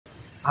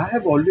I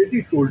have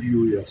already told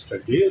you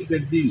yesterday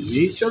that the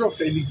nature of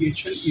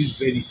allegation is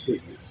very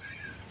serious.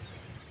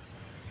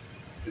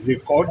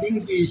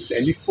 Recording the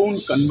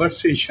telephone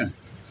conversation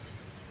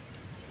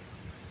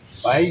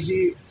by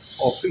the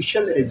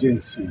official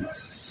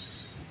agencies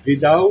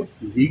without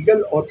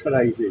legal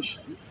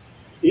authorization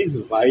is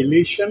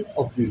violation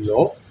of the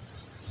law,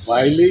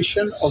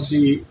 violation of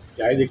the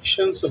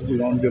directions of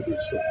the Honorable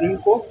Supreme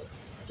Court.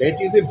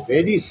 That is a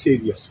very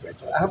serious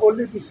matter. I have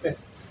already said.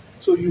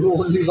 So you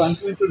only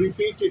want me to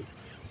repeat it.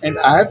 And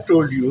I have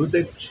told you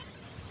that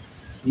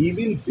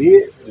even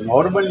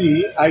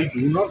normally I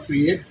do not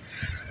react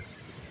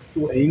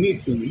to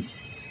anything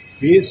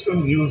based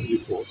on news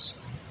reports.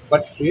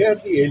 But here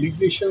the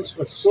allegations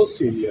were so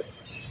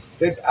serious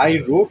that I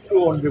wrote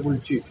to Honorable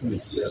Chief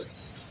Minister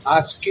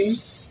asking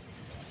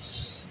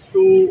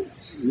to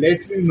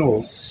let me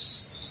know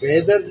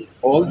whether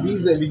all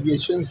these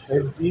allegations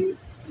have been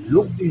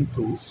looked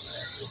into,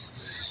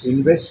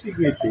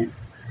 investigated,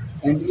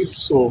 and if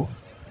so,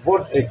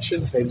 what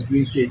action has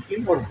been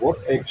taken or what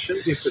action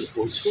they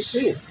propose to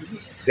take.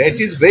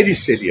 That is very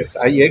serious.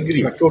 I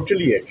agree,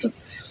 totally agree.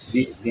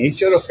 The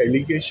nature of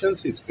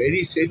allegations is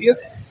very serious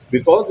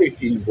because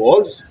it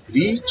involves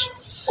breach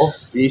of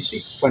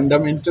basic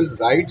fundamental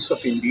rights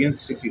of Indian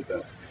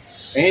citizens.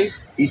 And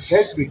it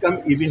has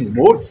become even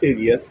more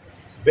serious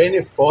when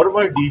a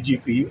former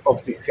DGP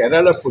of the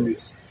Kerala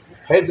police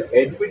has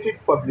admitted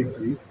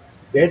publicly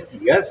that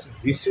yes,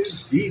 this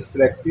is the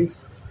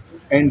practice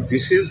and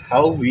this is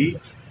how we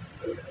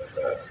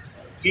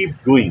keep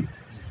doing.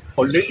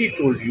 Already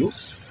told you,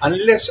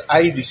 unless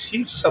I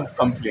receive some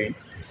complaint,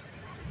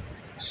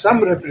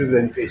 some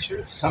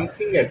representation,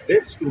 something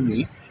addressed to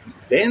me,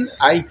 then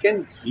I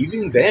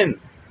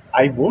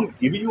won't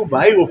give you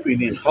my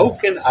opinion. How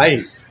can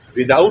I,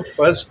 without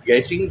first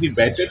getting the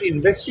matter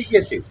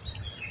investigated?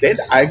 Then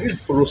I will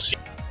proceed.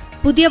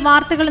 പുതിയ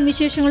വാർത്തകളും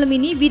വിശേഷങ്ങളും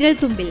ഇനി വിരൽ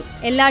തുമ്പിൽ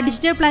എല്ലാ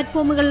digital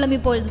പ്ലാറ്റ്ഫോമുകളിലും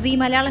ഇപ്പോൾ Zee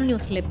Malayalam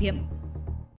news ലഭ്യം.